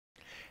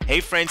Hey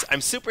friends,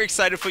 I'm super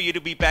excited for you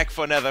to be back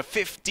for another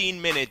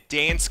 15-minute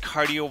dance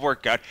cardio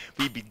workout.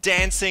 We'll be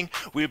dancing,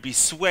 we'll be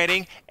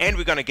sweating, and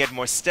we're gonna get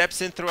more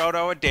steps in throughout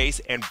our days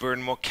and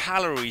burn more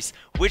calories,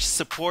 which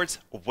supports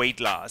weight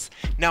loss.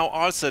 Now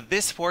also,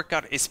 this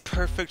workout is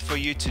perfect for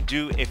you to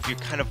do if you're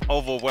kind of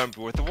overwhelmed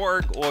with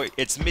work or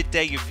it's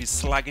midday, you feel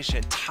sluggish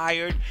and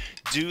tired.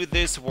 Do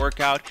this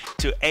workout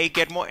to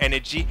get more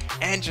energy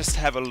and just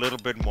have a little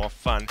bit more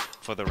fun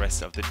for the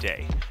rest of the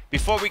day.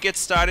 Before we get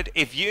started,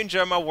 if you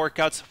enjoy my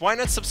workouts, why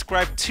not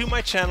subscribe to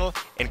my channel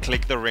and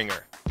click the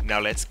ringer. Now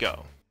let's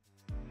go.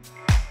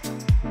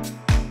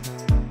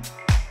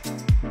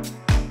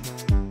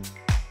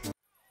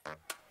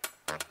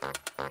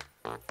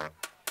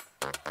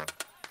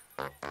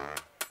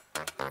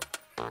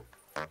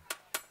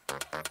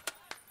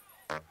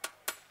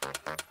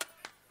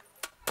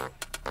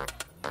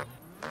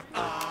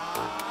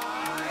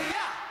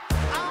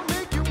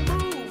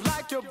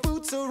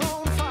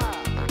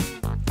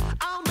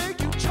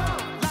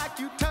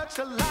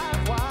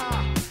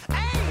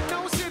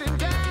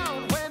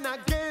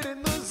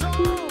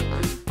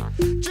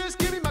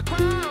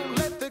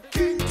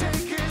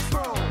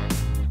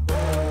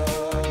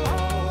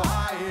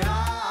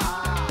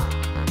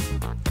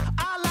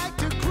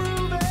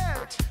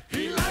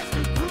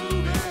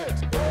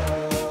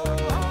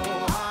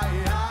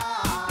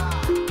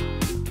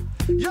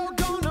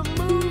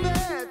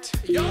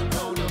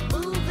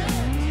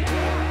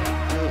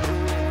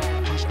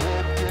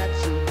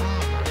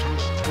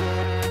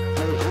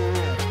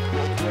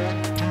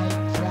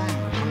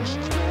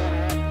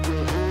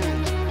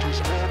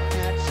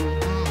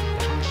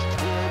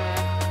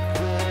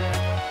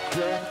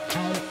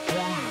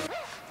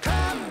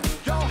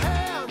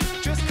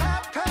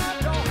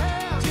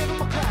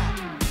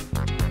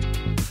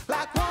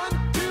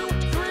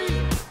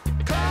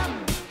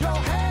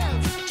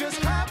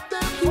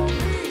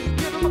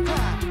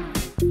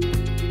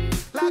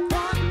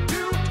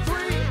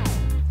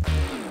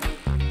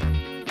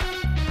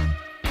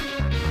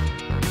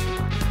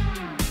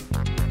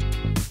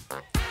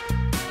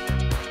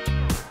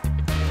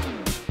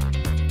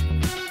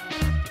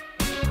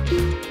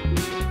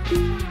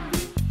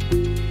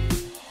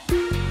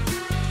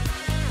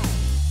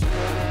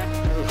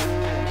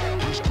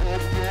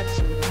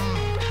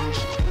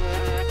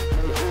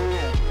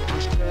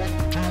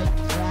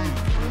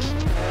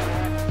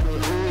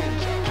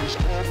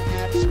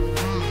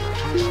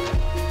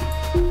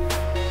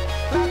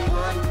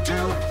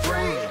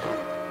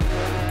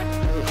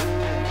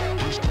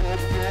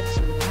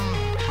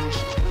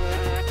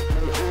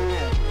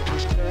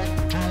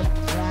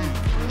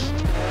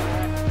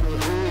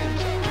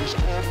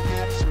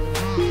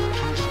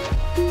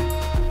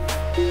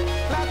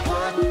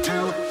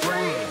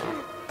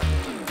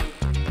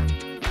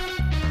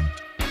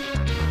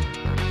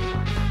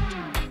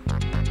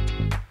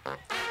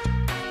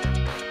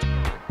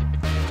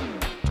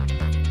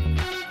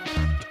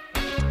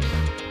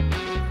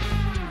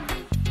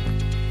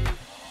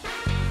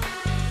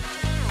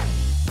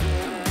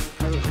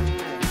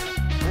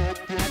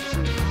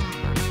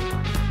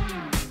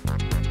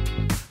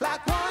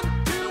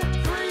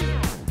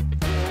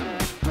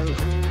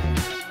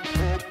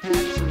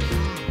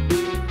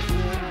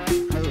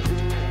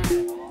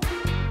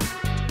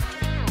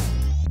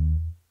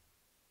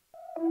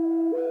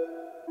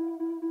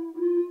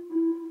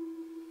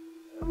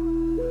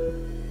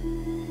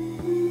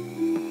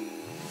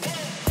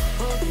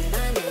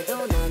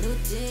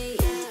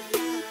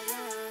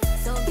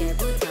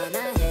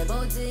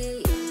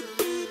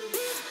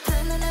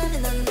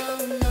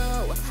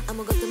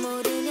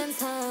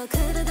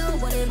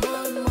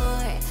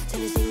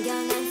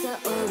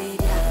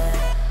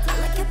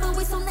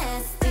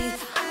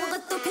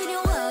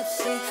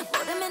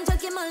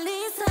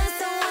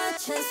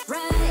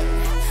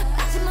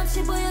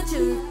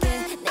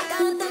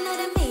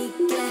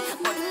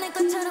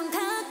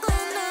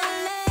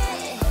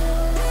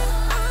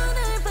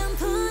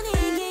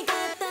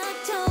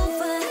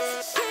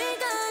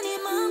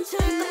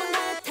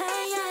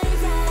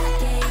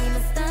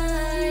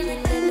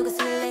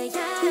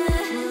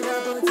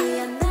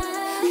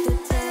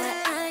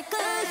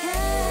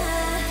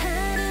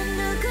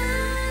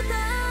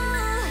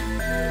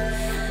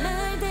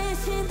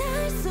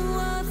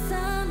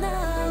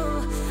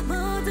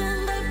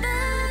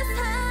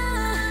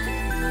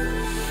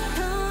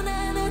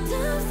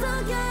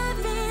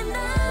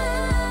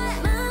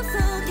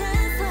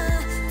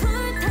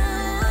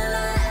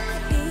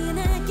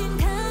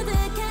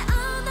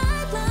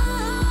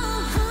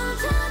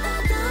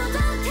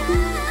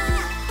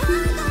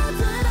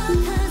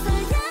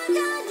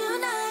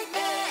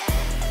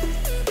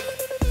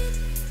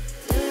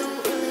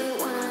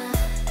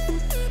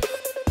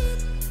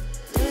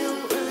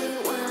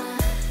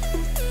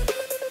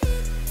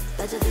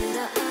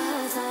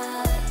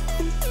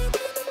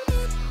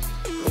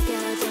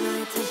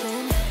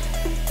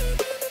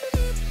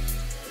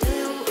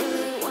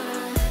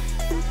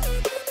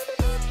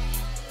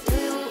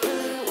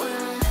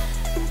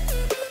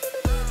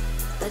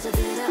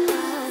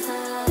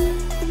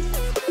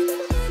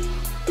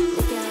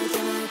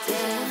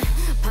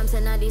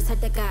 찰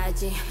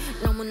때까지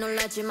너무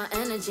놀라지 마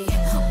energy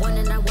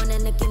원해 날 원해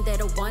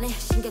느낌대로 원해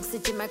신경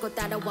쓰지 말고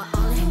따라와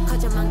only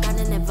커져만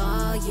가는 내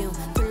volume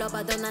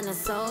불러봐도 나는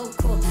so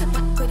cool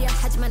바꾸려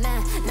하지만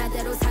난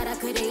나대로 살아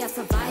그래야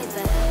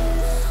surviving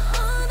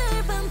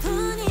오늘 밤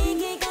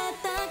분위기가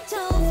딱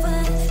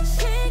좋아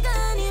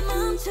시간이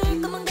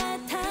멈출 것만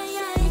같아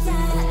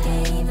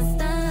게임은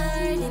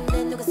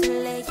start인데 누가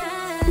술래야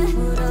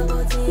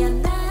물어보지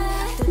않아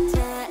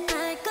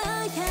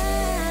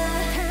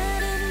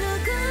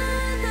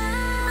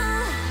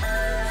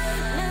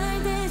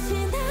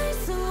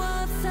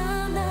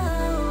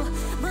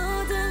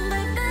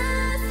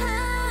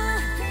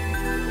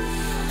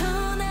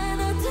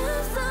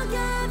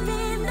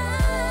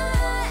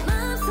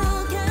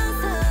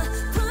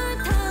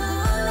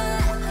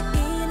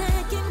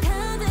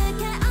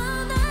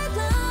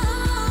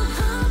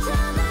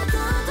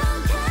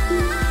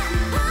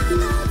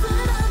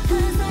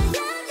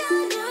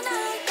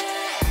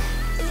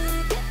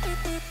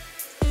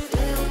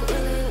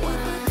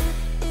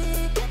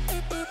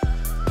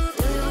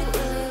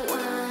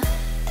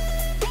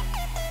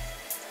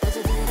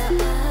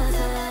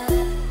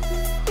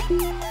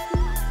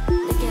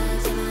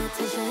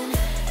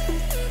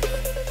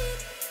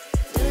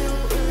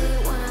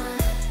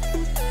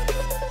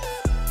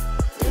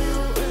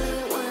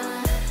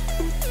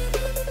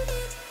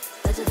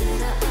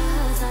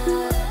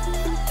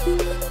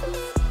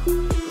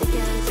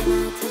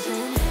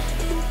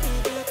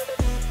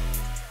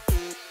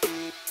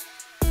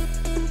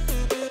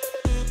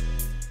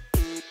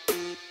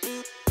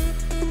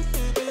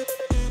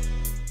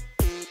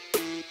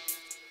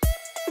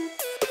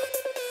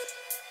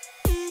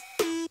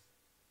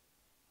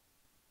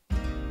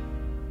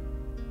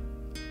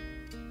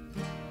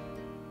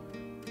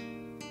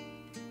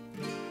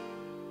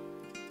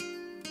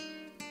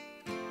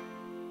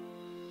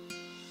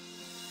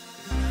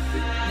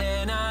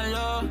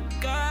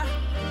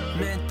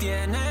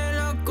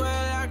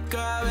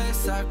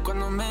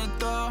Cuando me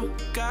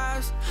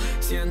tocas,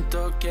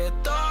 siento que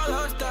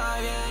todo está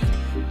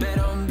bien,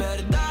 pero en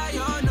verdad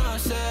yo no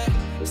sé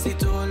si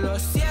tú lo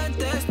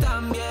sientes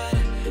también.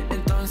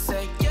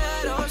 Entonces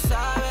quiero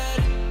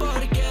saber por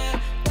qué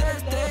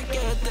desde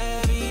que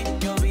te vi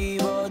yo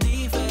vivo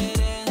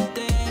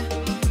diferente.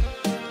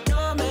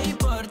 No me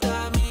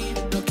importa a mí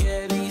lo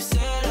que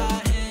dice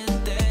la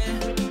gente,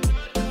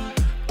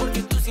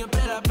 porque tú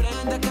siempre la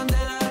prendes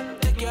candela.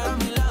 Te quiero a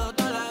mi lado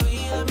toda la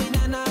vida, mi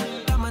nena.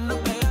 La mano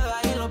pegada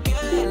y los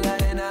pies en la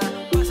arena.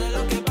 Pase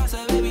lo que pase,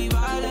 baby,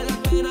 vale la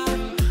pena.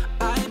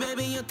 Ay,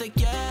 baby, yo te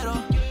quiero.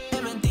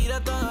 Es mentira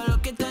todo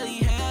lo que te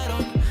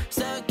dijeron.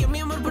 Sé que mi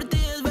amor por ti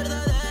es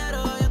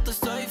verdadero. Yo te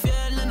soy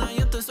fiel, nena,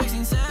 yo te soy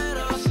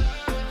sincero.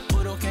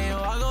 Juro que yo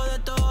hago de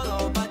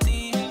todo pa'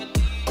 ti.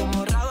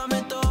 Como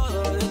rábame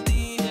todo de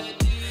ti.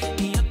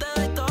 Y yo te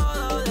doy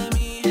todo de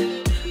mí.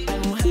 Ay,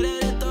 mujer,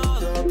 eres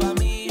todo pa'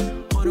 mí.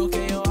 Juro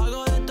que yo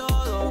hago de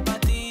todo pa'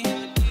 ti.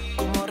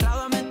 Como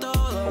rábame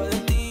todo de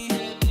ti.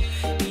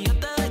 Y yo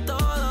te doy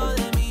todo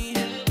de mí.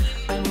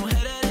 Ay,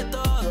 mujer, eres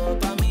todo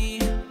pa' mí.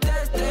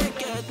 Desde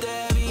que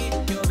te vi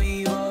yo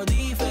vivo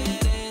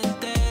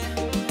diferente.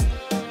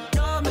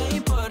 No me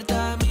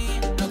importa a mí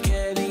lo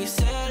que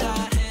dice la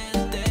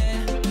gente,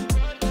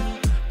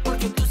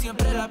 porque tú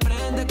siempre la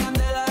prendes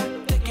candela.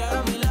 Te quiero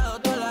a mi lado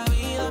toda la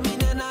vida, mi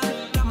nena.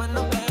 La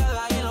mano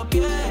pegada y los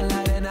pies en la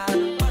arena.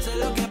 Pase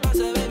lo que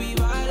pase, baby,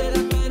 vale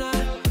la pena.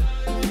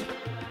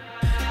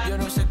 Yo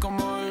no sé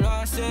cómo lo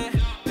hace,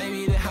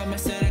 baby, déjame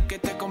ser el que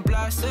te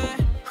complace.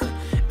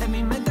 En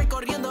mi mente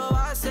corriendo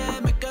base,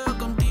 me quedo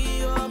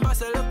contigo,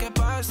 pase lo que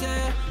pase.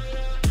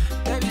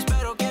 Baby,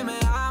 espero que me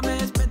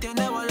ames, me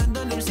tienes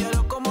volando en el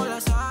cielo como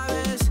las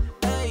aves.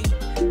 Ey,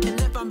 en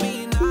el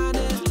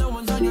Bambinanes, no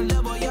one's on your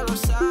level, ya lo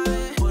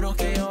sabes. Juro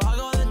que yo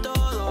hago de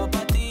todo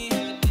pa' ti,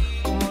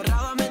 como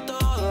rábame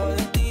todo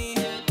de ti.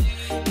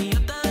 Y yo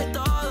te doy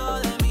todo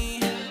de mí,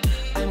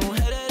 ay,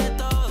 mujer, eres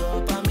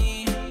todo pa'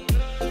 mí.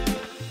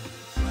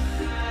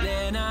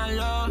 Nena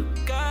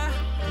loca,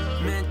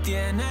 me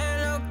tiene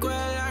loco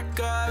en la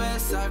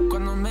cabeza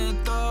cuando me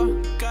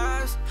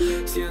tocas.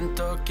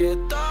 Siento que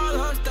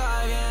todo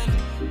está bien,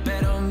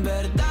 pero en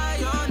verdad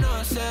yo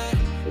no sé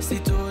si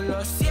tú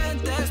lo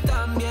sientes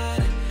también.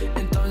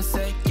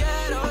 Entonces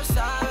quiero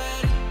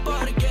saber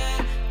por qué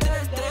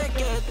desde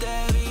que te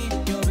vi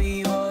yo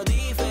vivo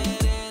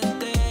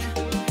diferente.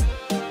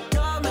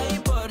 No me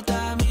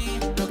importa a mí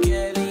lo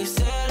que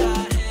dice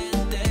la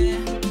gente,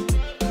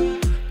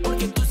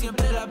 porque tú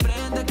siempre la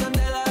prendes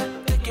candela.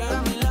 Te quiero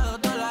a mi lado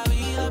toda la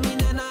vida, mi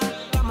nena.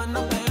 La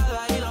mano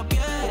pegada y los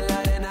pies en la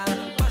arena.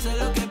 Pase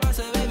lo que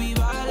pase, baby,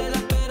 vale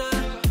la pena,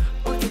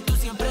 porque tú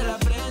siempre la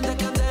prendes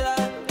candela.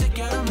 Te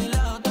quiero a mi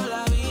lado toda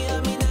la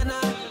vida, mi nena.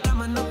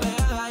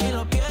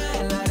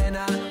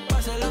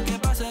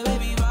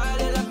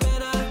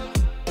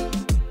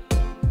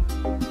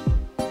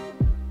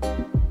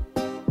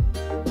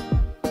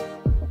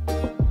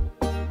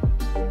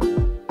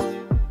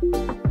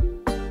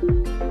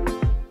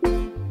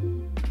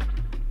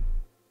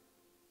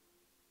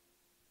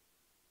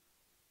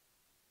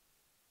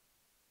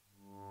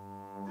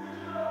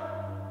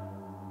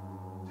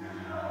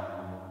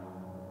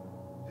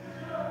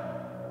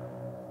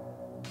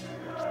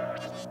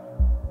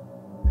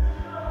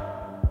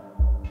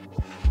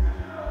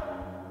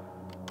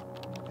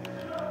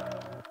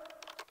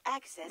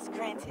 Access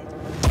granted.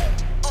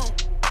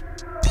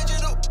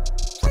 Digital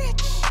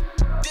rich.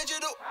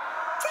 Digital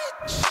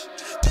rich.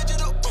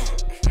 Digital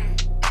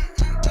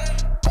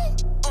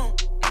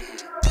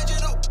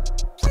digital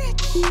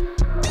rich.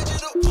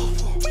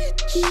 Digital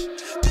rich.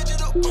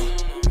 Digital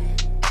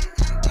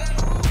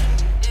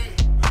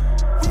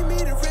We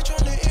made it rich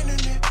on the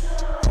internet.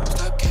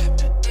 Stop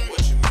capping.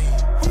 What you mean?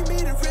 We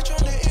made it rich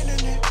on the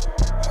internet.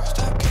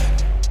 Stop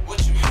capping.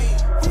 What you mean?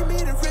 We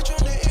made it rich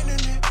on the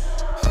internet.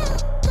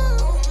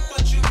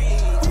 What you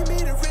mean? We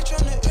made it rich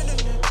on the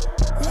internet.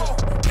 Whoa,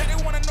 now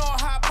they wanna know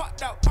how I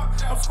popped out.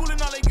 I'm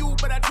schooling all of you,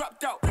 but I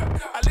dropped out.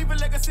 I leave a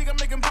legacy, I'm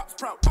making pops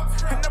proud.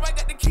 And now I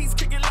got the keys,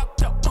 kicking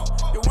locked up.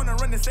 You wanna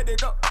run and set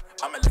it up?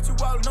 I'ma let you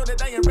all know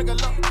that I ain't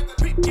regular.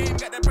 Peep game,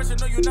 got that pressure,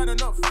 know you not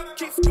enough.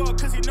 Keep score,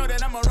 cause you know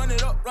that I'ma run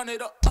it up,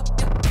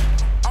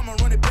 yeah. I'ma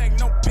run it back,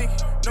 no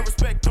biggie. No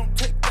respect, don't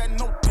take that,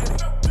 no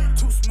diddy.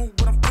 Too smooth,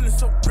 but I'm feeling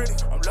so pretty.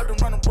 I'm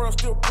loving around the world,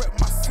 still rep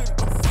my city.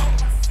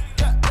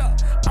 Yeah,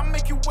 I'm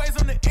making waves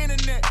on the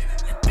internet.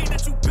 You think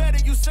that you better,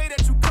 you say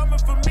that you coming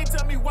for me.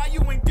 Tell me why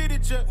you ain't did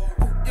it yet.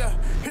 Yeah,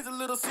 here's a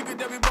little secret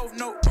that we both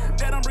know.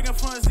 That I'm bringing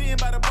funds in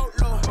by the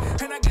boatload.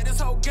 And I got this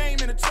whole game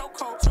in a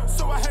chokehold.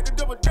 So I had to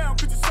double down,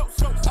 cause it's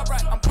so.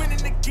 Alright, I'm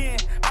winning again.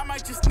 I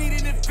might just need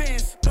an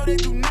advance. Though they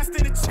do not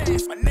stand a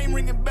chance. My name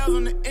ringing bells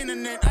on the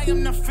internet. I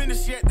am not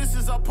finished yet. This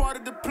is all part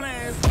of the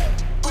plans.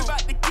 We about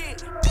to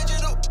get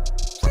Digital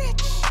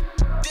rich.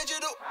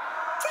 Digital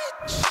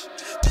rich.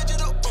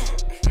 Digital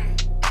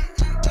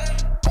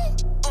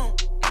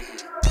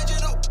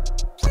digital rich. Digital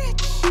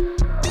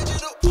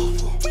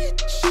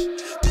rich.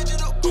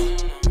 Digital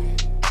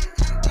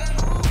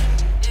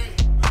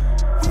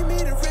We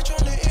made it rich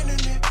on the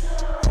internet.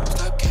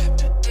 Stop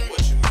capping.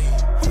 What you mean?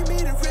 We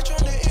made it rich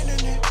on the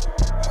internet.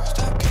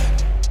 Stop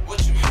capping.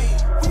 What you mean?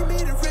 We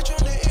made it rich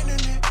on the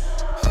internet.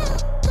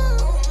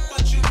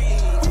 What you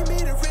mean? We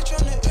made it rich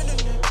on the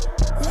internet.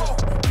 whoa.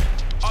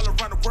 All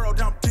around the world,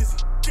 I'm busy.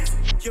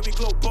 Yeah, we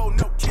global,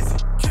 no kissing.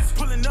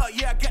 Pulling up,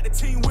 yeah, I got the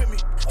team with me.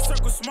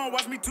 Circle small,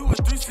 watch me do it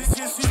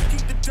 360.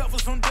 Keep the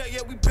devils on deck,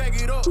 yeah, we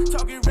back it up.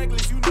 Talking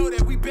reckless, you know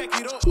that we back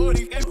it up.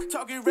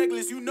 Talking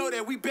reckless, you know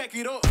that we back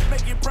it up.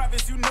 Making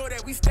profits, you know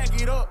that we stack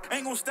it up.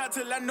 Ain't gonna stop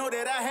till I know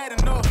that I had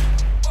enough.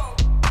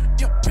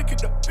 Yeah, pick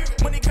it up.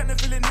 Money kinda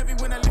feeling heavy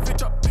when I lift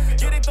it up.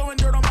 Yeah, they throwing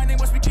dirt on my name,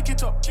 watch me kick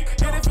it up.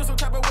 Yeah, they feel some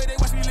type of way, they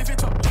watch me lift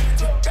it up.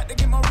 Got to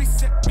get my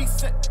reset.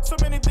 So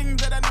many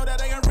things that I know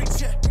that I ain't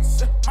reach yet.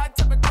 My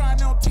type of grind,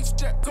 they don't teach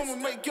that. Come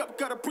and wake up,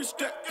 gotta push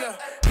that. Yeah,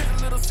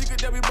 here's a little secret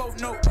that we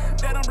both know.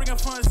 That I'm bringing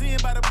funds in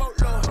by the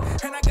boatload.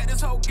 And I got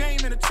this whole game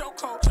in a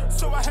chokehold.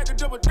 So I had to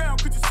double down,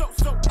 cause it's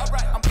so.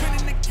 Alright, I'm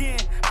winning again.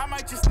 I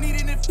might just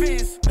need an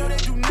advance. No, they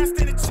do not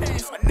stand a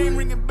chance. My name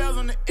ringing bells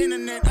on the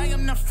internet. I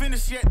am not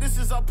finished yet. This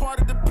is all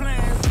part of the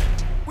plan.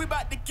 We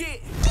about to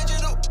get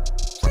Digital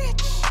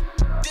rich.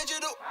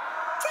 Digital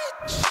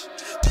rich.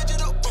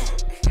 Digital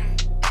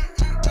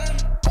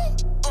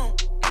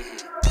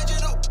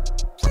digital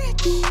rich.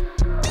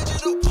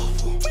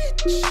 Digital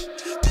rich.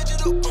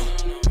 Digital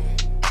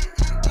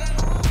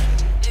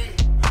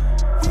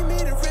We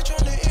made it rich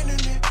on the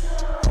internet.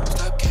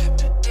 Stop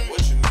capping.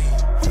 What you mean?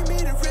 We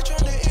made it rich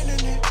on the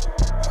internet.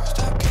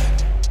 Stop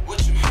capping.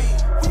 What you mean?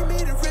 We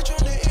made it rich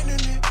on the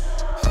internet.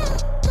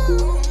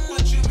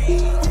 What you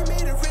mean? We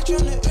made it rich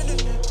on the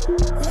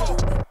internet.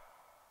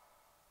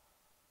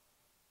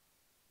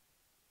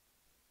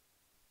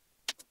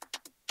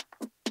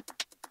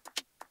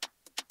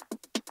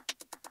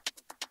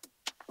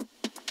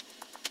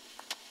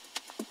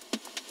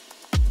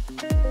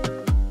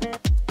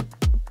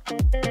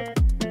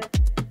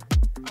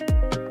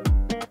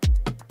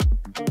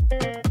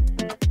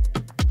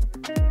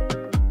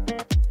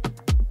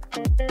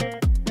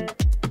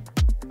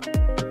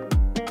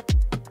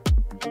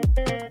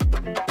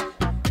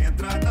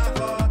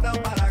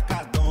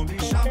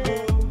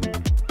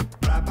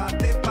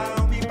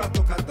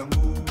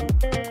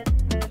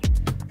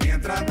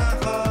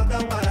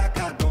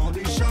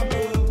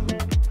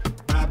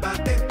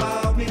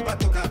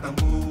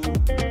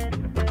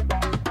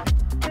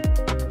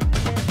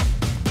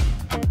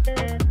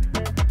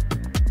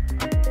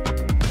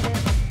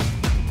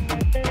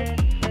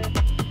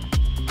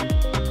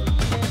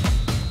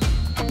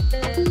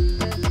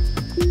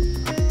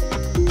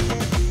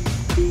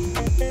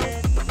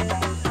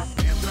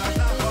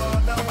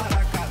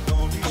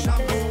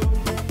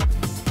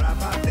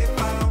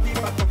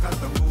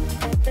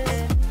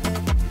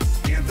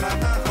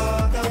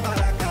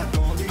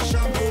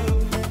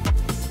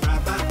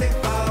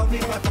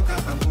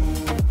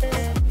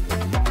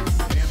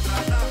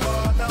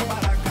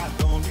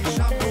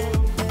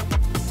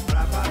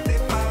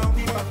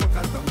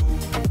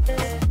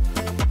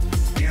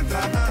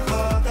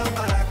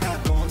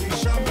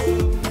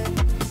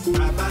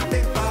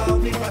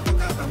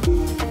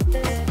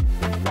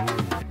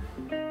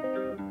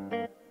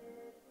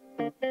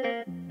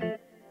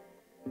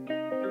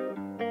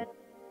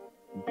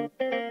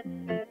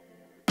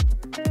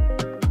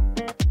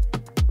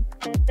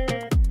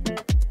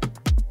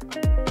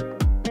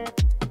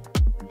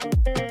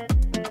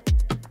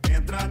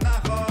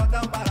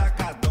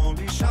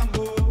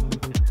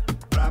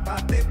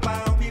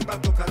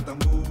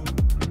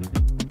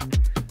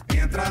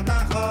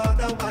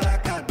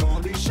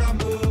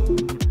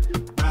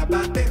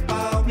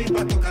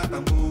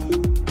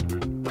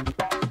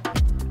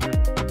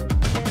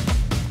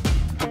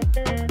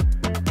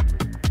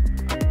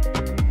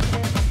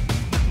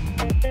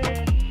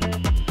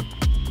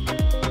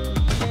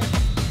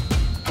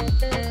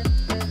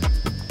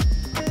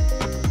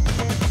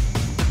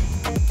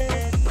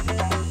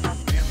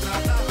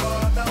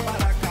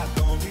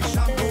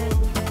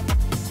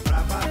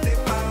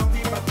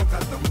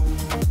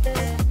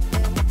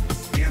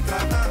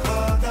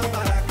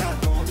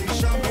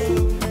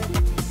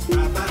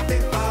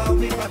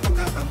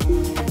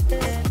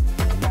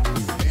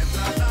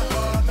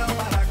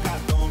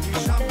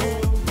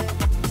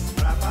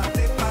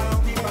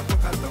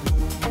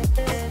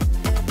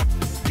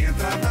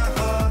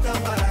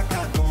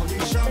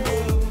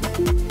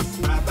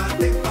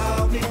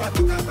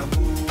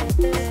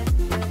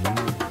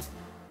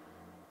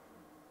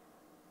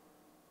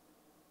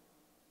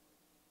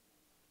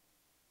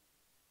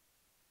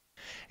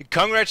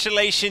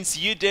 Congratulations,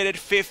 you did it.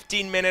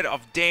 15 minutes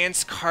of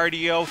dance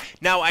cardio.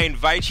 Now I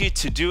invite you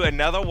to do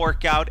another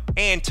workout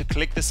and to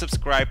click the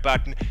subscribe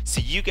button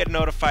so you get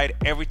notified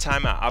every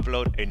time I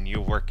upload a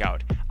new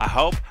workout. I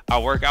hope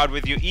I'll work out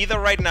with you either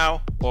right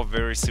now or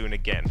very soon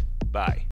again. Bye.